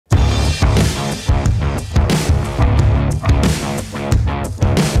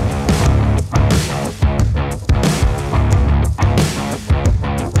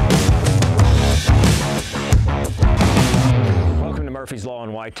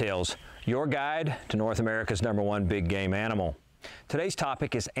Whitetails, your guide to North America's #1 big game animal. Today's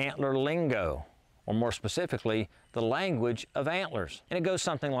topic is antler lingo, or more specifically, the language of antlers. And it goes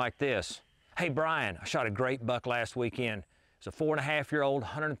something like this. Hey Brian, I shot a great buck last weekend. It's a 4.5-year-old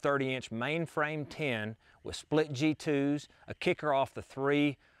 130-inch mainframe 10 with split G2s, a kicker off the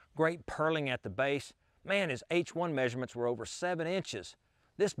 3, great purling at the base. Man, his H1 measurements were over 7 inches.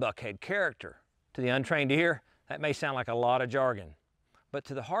 This buck had character. To the untrained ear, that may sound like a lot of jargon. But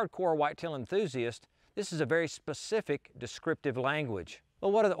to the hardcore whitetail enthusiast, this is a very specific descriptive language.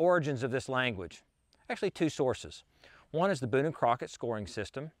 Well, what are the origins of this language? Actually, two sources. One is the Boone and Crockett scoring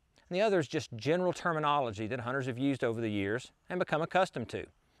system, and the other is just general terminology that hunters have used over the years and become accustomed to.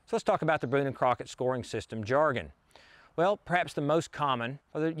 So let's talk about the Boone and Crockett scoring system jargon. Well, perhaps the most common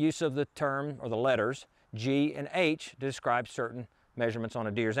are the use of the term or the letters G and H to describe certain measurements on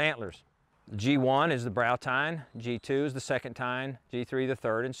a deer's antlers. G1 is the brow tine, G2 is the second tine, G3 the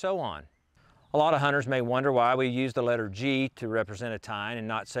third, and so on. A lot of hunters may wonder why we use the letter G to represent a tine and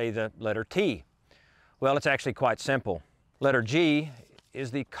not say the letter T. Well, it's actually quite simple. Letter G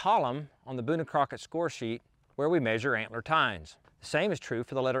is the column on the Boone and Crockett score sheet where we measure antler tines. The same is true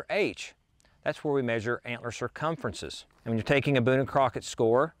for the letter H. That's where we measure antler circumferences. And when you're taking a Boone and Crockett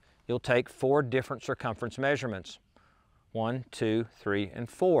score, you'll take 4 different circumference measurements. 1, 2, 3, and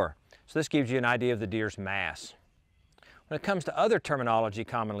 4. So this gives you an idea of the deer's mass. When it comes to other terminology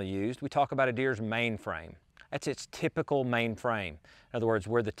commonly used, we talk about a deer's mainframe. That's its typical mainframe. In other words,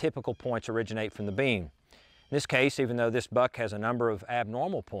 where the typical points originate from the beam. In this case, even though this buck has a number of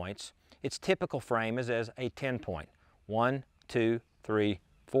abnormal points, its typical frame is as a 10 point. 1, 2, 3,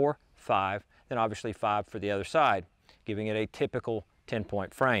 4, 5, then obviously 5 for the other side, giving it a typical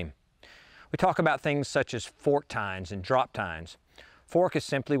 10-point frame. We talk about things such as fork tines and drop tines. Fork is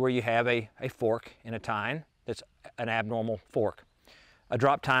simply where you have a fork in a tine that's an abnormal fork. A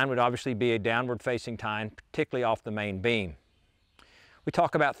drop tine would obviously be a downward facing tine, particularly off the main beam. We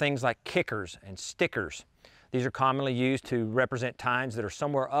talk about things like kickers and stickers. These are commonly used to represent tines that are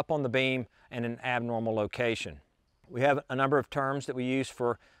somewhere up on the beam and in an abnormal location. We have a number of terms that we use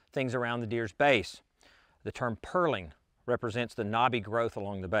for things around the deer's base. The term purling represents the knobby growth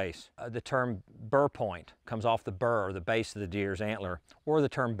along the base. The term burr point comes off the burr, or the base of the deer's antler, or the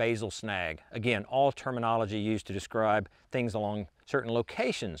term basal snag. Again, all terminology used to describe things along certain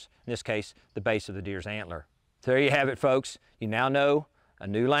locations, in this case, the base of the deer's antler. So there you have it, folks. You now know a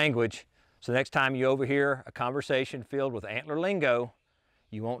new language. So next time you overhear a conversation filled with antler lingo,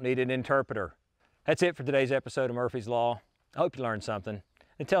 you won't need an interpreter. That's it for today's episode of Murphy's Law. I hope you learned something.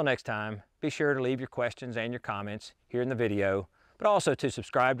 Until next time, be sure to leave your questions and your comments here in the video, but also to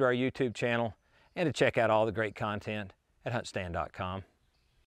subscribe to our YouTube channel and to check out all the great content at huntstand.com.